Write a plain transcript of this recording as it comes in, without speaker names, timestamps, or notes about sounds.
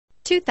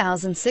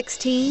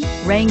2016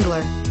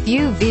 Wrangler.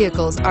 Few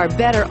vehicles are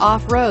better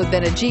off-road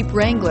than a Jeep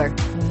Wrangler.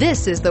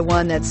 This is the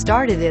one that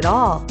started it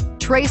all.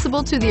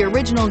 Traceable to the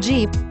original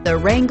Jeep, the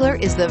Wrangler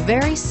is the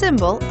very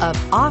symbol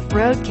of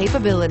off-road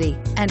capability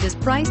and is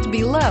priced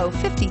below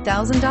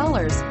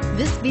 $50,000.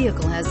 This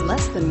vehicle has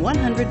less than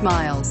 100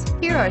 miles.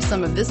 Here are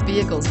some of this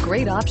vehicle's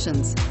great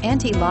options: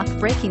 anti-lock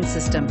braking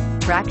system,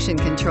 traction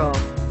control,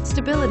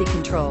 stability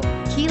control,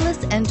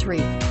 keyless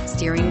entry,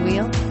 steering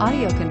wheel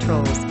audio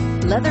controls,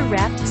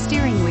 leather-wrapped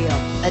steering wheel,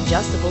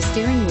 adjustable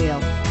steering wheel,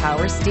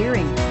 power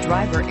steering,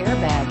 driver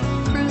airbag,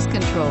 cruise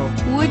control.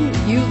 Wouldn't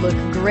you look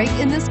great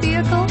in this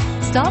vehicle?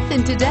 Stop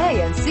in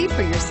today and see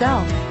for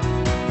yourself.